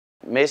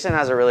Mason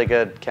has a really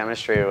good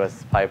chemistry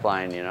with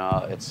Pipeline, you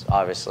know. It's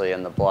obviously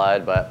in the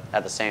blood, but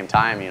at the same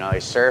time, you know,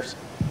 he surfs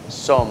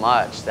so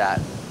much that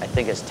I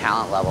think his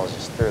talent level is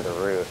just through the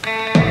roof.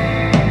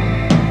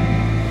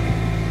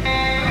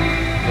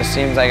 It just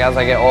seems like as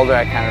I get older,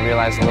 I kind of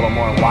realize a little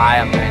more why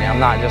I'm doing it. I'm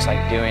not just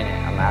like doing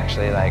it. I'm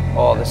actually like,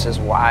 oh, this is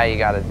why you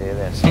got to do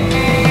this.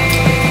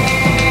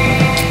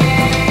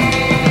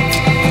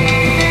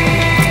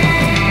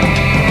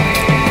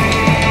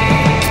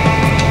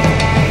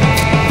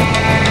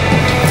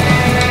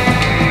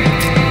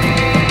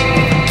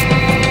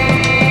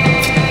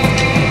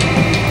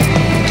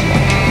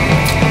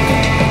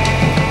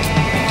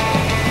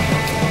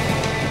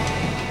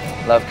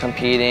 Love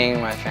competing.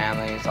 My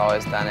family's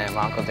always done it.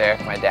 My Uncle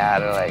Derek, my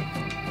dad are like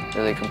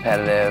really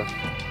competitive.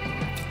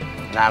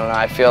 And I don't know,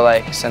 I feel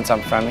like since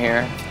I'm from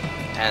here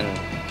and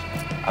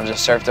I've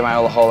just surfed it my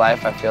whole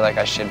life, I feel like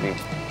I should be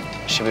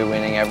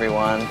winning every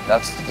one.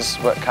 That's just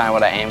kind of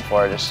what I aim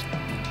for, just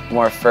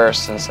more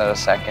firsts instead of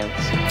seconds.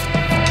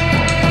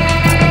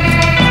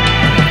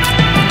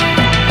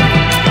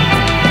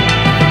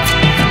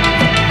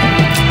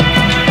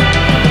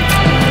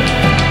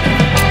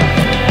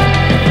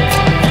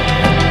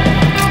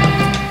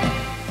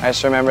 I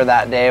just remember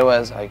that day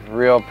was like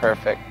real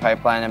perfect,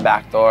 pipeline and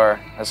backdoor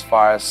as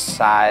far as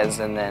size,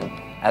 and then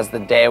as the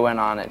day went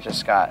on it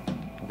just got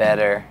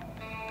better.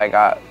 I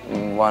got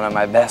one of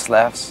my best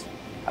lefts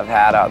I've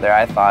had out there.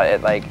 I thought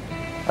it like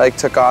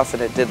took off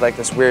and it did like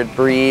this weird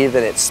breathe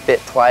and it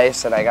spit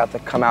twice and I got to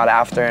come out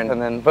after and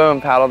then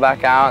boom, paddle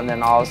back out, and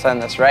then all of a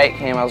sudden this right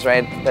came, I was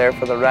right there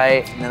for the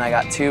right, and then I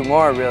got two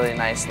more really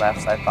nice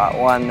lefts. I thought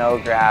one no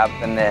grab,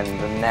 and then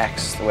the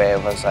next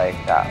wave was like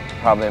that,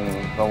 probably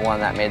the one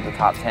that made the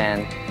top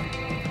 10,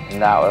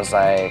 and that was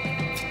like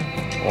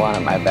one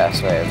of my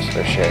best waves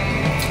for sure.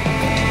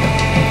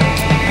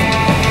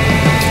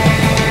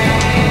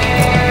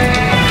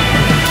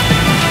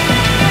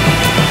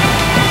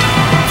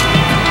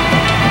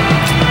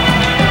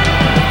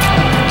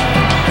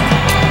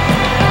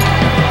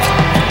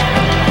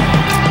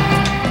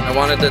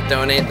 I wanted to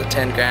donate the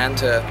 10 grand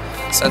to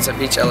Sunset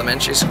Beach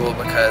Elementary School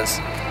because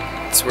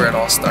it's where it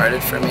all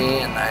started for me,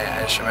 and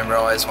I just remember I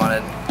always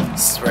wanted,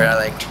 this is where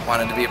I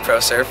wanted to be a pro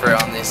surfer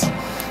on this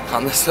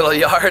little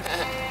yard.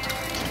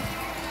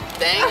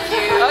 Thank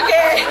you.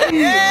 Okay.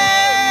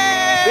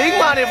 Yay! Big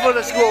money for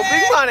the school,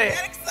 big money.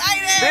 Get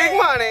excited. Big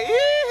money.